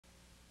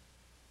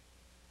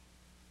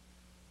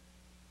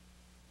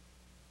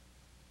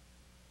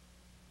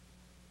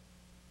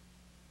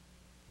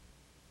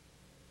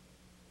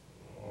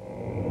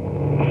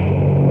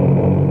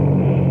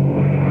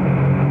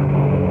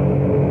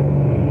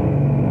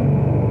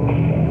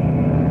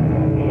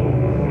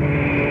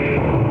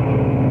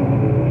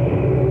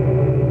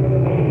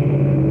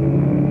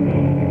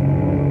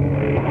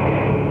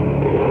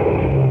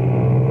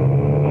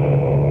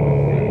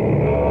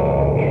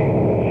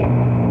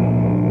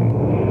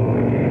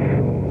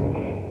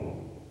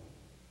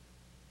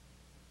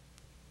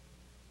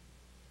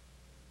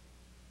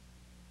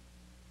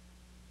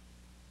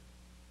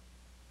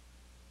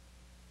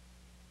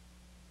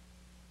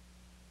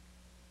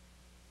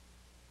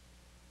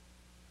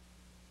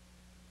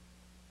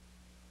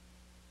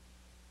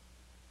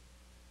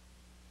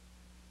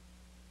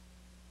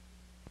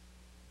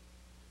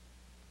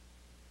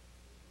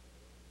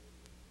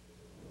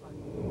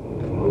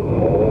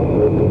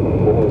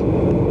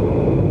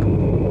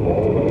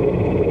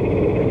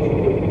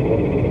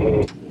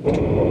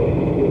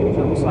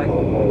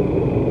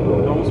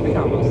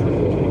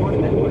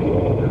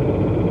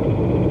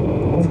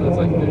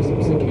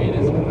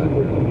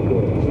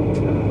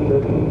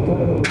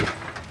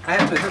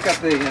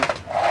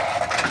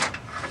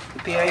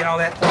PA and all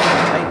that.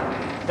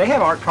 They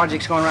have art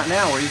projects going right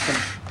now where you can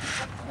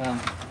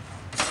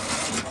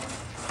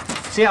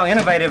see how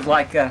innovative,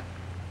 like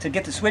to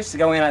get the switch to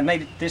go in. I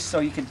made this so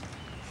you could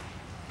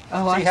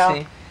see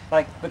how,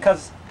 like,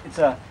 because it's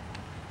a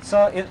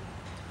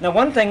now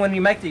one thing when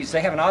you make these,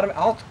 they have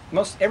an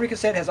most every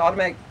cassette has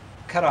automatic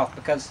cutoff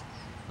because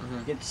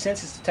it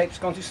senses the tape's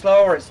going too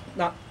slow or it's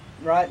not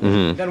right.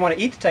 It doesn't want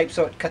to eat the tape,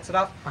 so it cuts it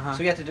off.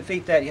 So you have to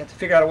defeat that. You have to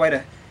figure out a way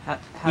to how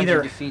do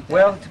you defeat that?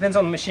 Well, it depends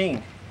on the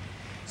machine.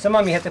 Some of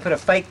them you have to put a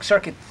fake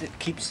circuit that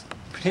keeps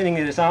pretending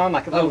that it's on,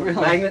 like a little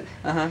magnet.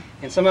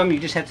 And some of them you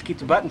just have to keep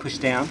the button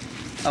pushed down.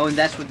 Oh, and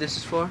that's what this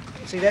is for?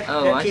 See that?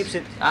 That keeps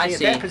it. At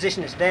that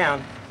position it's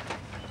down.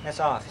 That's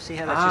off. You see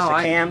how that's just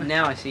a cam?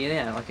 Now I see it.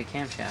 Yeah, like a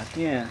camshaft.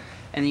 Yeah.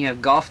 And you have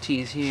golf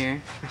tees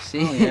here.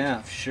 See? Oh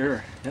yeah,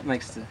 sure. That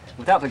makes the.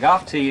 Without the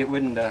golf tee, it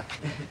wouldn't. Now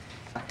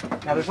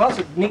there's lots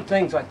of neat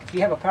things. Like if you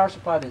have a power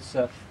supply that's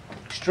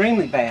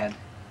extremely bad,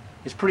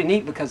 it's pretty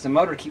neat because the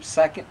motor keeps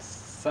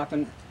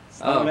slowing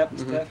up and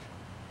stuff.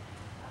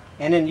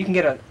 And then you can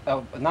get a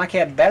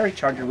NiCad battery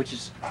charger, which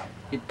is,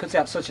 it puts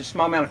out such a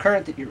small amount of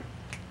current that your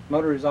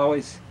motor is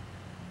always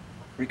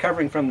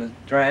recovering from the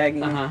drag.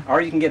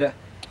 Or you can get a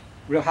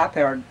real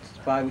high-powered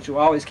supply, which will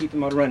always keep the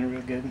motor running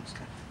real good and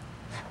stuff.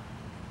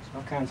 So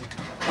all kinds of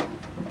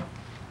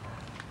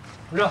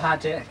real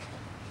high-tech.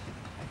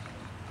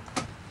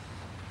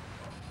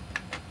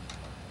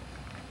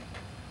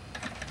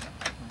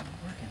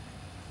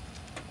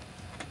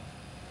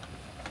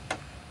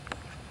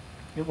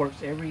 It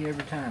works every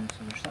time, so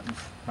there's something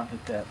not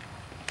hooked up.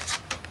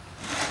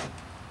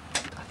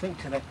 I think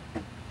to that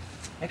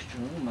extra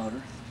little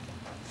motor.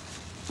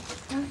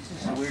 Oh, this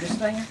is the weirdest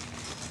thing.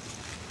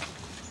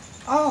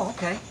 Oh,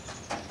 okay.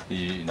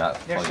 You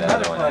not There's plug that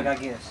another one plug, in? I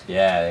guess.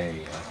 Yeah, there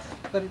you go.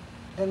 But it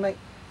doesn't make.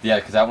 Yeah,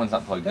 because that one's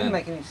not plugged in. Doesn't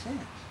make any sense.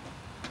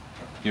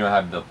 You don't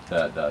have the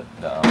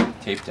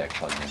tape deck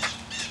plugged in.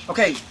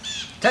 Okay,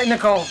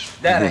 technical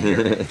data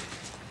here.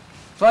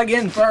 Plug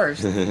in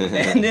first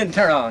and then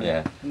turn on.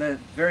 Yeah. And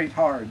that's very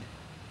hard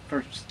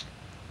first.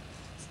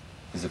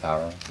 Is the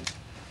power on?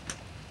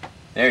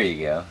 There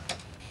you go.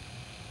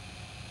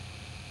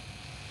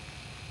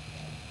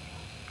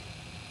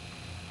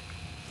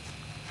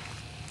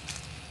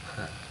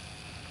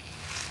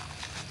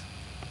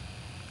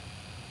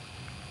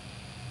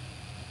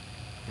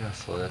 You know how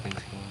slow that thing's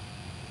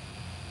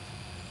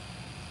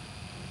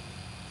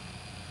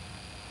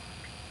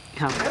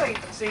going? Really,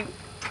 see,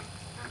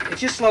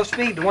 it's just slow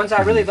speed. The ones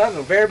I really love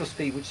are variable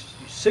speed, which is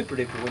super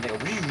duper when they go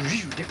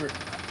different.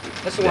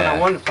 That's the one I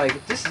wanted to play,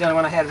 but this is the only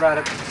one I had right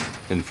up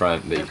in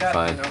front that you can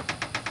find. You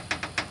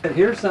know.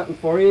 Here's something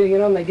for you, you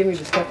know, and they give me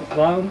the stuff that's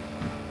blown.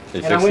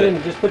 And I went in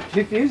and just put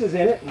 2 fuses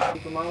in it and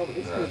keep them all, but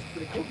this is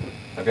pretty cool.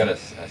 I've got a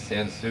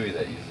Sansui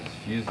that uses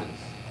fuses.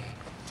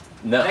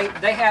 No.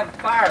 They have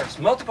fires,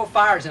 multiple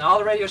fires in all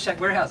the Radio Shack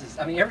warehouses.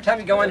 I mean, every time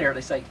you go in there, they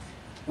say,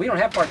 we don't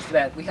have parts for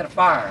that, we had a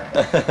fire.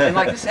 And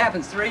like this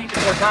happens 3 to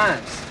 4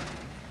 times.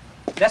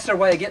 That's their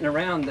way of getting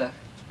around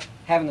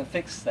having to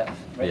fix stuff,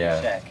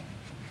 Radio Shack.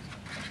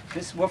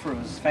 This woofer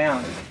was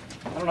found.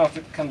 I don't know if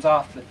it comes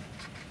off, but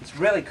it's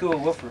really cool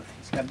woofer.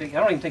 It's got big, I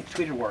don't even think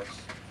the tweeter works.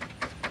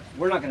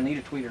 We're not going to need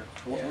a tweeter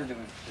for what we're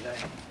doing today.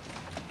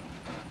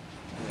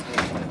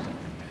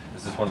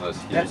 This is one of those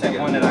huge. That's the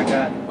one that I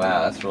got.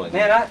 Wow, that's really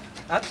Man,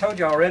 I told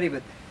you already,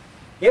 but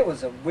it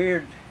was a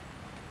weird,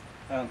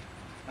 I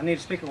need a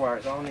speaker wire,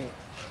 is all I need.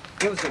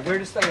 It was the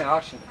weirdest thing at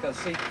auction because,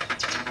 see,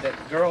 that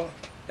girl,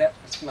 that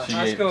was my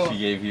high school. She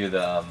gave you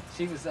the...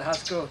 She was the high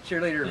school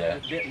cheerleader,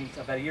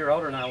 about a year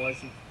older than I was.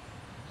 And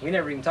we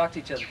never even talked to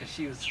each other because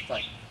she was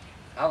like,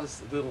 I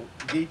was a little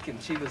geek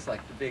and she was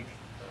like the big,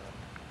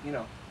 you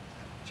know,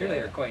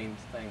 cheerleader queen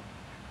thing.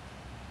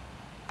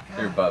 God,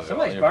 you're above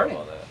somebody's it. burning.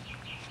 All that.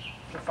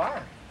 There's a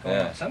fire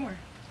going on somewhere.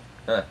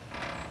 Huh.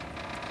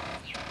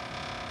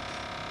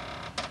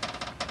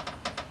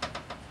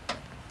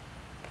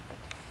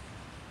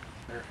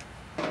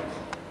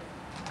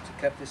 To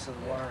cut this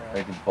little wire out.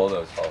 You can pull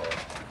those hollow.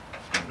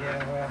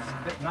 Yeah, well,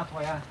 not the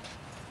way I.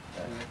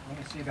 Let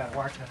me see about a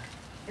wire cutter.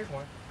 Here's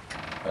one.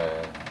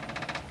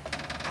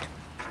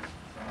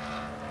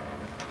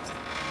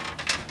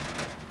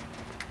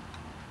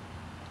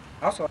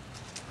 Also,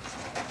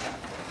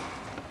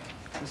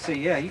 let's see.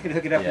 Yeah, you could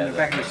hook it up in the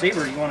back of the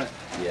receiver. You want to?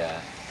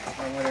 Yeah.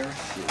 Or whatever.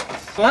 Yeah.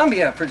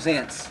 Columbia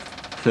presents.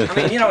 I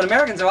mean, you know, the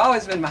Americans have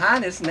always been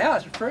behind this, and now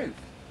it's proof.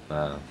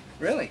 Wow.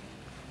 Really.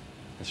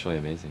 That's really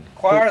amazing.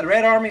 Choir of the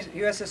Red Army,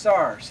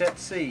 USSR, Set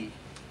C.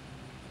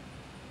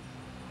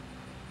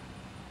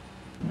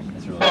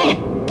 That's really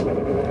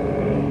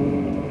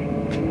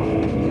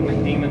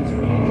Demons.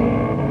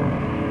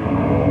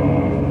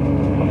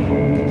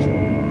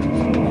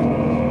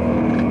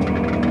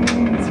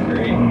 That's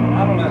great.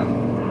 I don't know.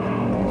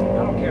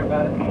 I don't care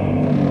about it.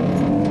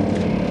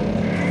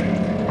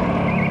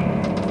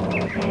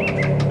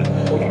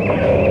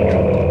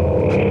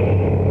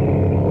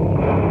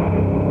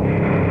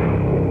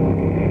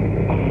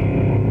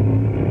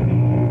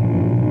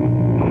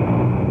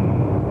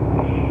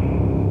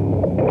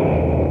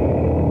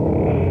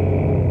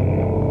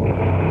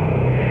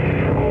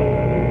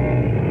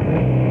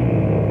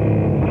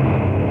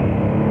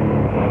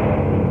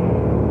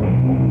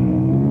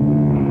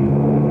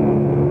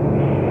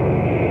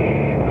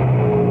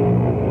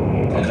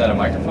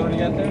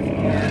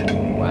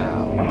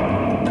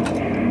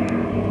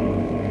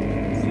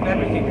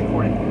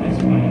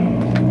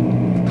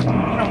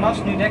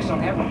 Most new decks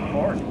don't have a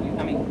record.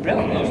 I mean,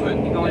 really, most of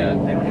them, you go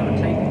in, they don't have a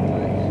tape in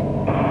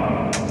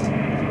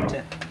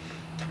place.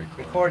 To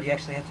record, you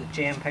actually have to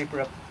jam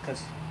paper up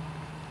because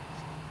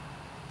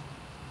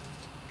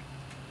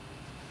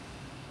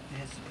it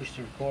has to push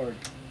to record.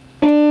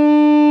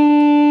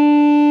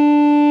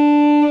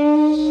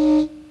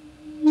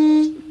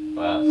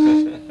 Wow.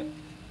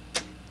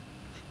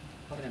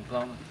 Look at them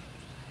blowing.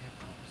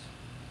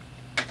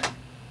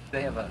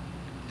 They have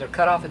they're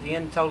cut off at the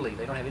end totally.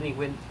 They don't have any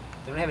wind.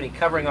 They don't have any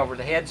covering over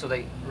the head, so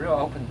they real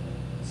open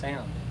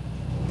sound.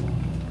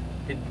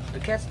 Did the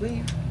cats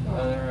leave? Oh,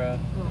 they're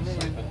man.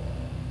 sleeping.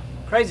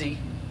 Crazy.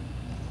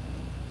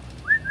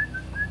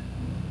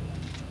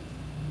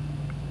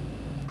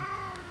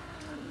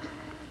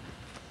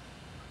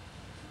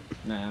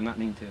 No, I'm not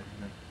mean to.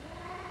 No.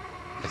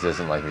 It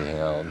doesn't like being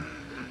held.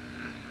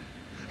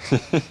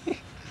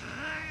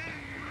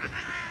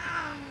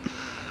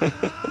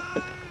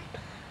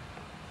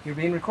 You're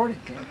being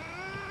recorded, Ken.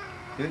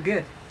 Doing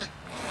good.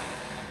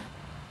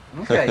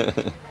 Okay.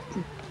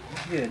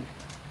 Good.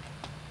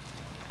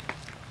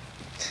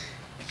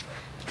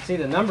 See,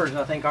 the numbers,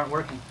 I think, aren't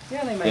working.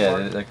 Yeah, they may Yeah,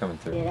 work. they're coming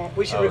through.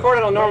 We should Oh. record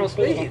it on normal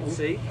speed,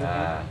 see?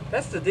 Ah,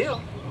 That's the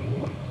deal.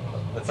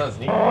 that sounds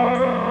neat.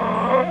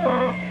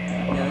 Yeah,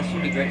 this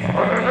would be great for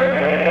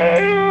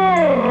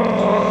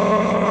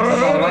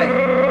That's all the way.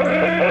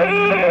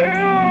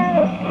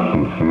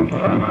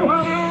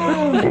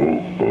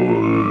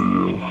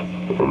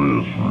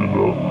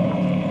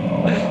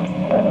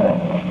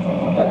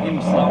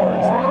 Even slower.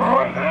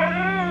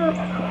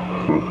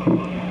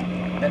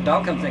 That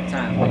dog comes next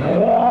time.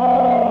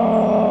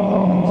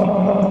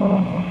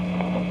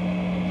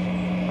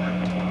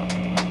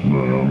 No,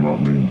 I'm not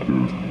mean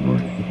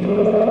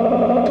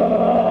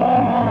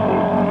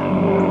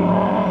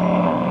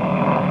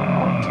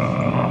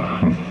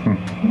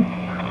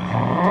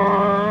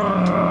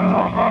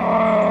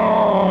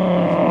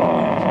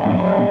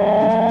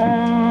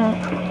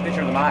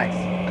Picture of the mics.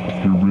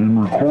 You're being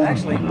recorded. There's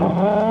actually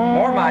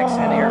more mics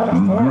in here.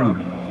 There's 4 of them.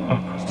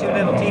 There's 2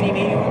 little teeny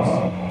weeny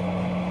ones.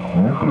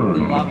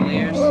 the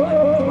lavaliers.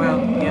 Well,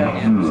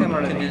 yeah,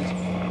 similar to these.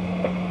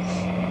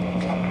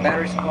 Condensed.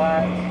 Battery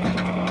supplies.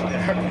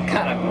 They're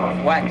kind of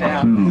whacked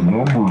out. See, the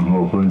numbers, I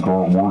think,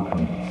 aren't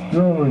working.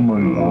 Yeah, they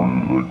may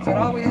work. Is that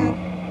all we have?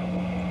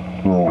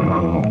 So,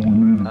 we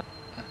need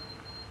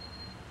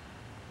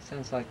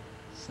Sounds like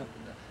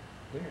something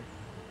weird.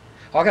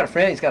 Oh, I got a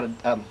friend. He's got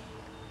a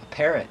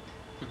parrot,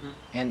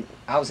 and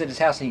I was at his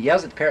house, and he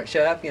yells at the parrot,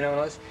 "Shut up!" You know. And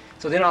all this.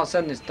 So then all of a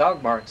sudden, this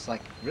dog barks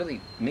like really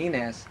mean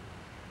ass.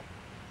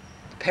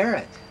 The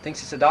parrot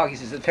thinks it's a dog. He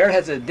says the parrot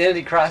has an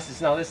identity crisis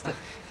and all this stuff.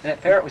 And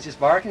that parrot was just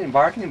barking and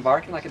barking and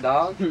barking like a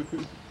dog.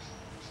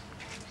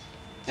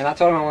 And I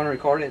told him I want to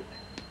record it.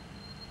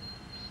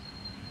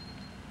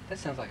 That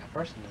sounds like a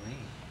person to me.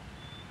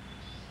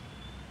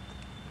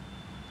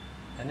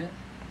 Doesn't it?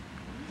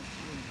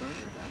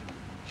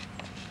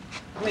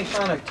 Let me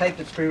find a tape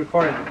that's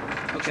pre-recorded.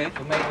 Okay.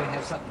 So maybe we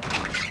have something.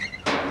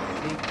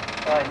 See?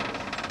 Right.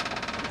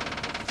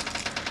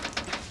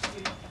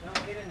 No,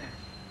 get in there.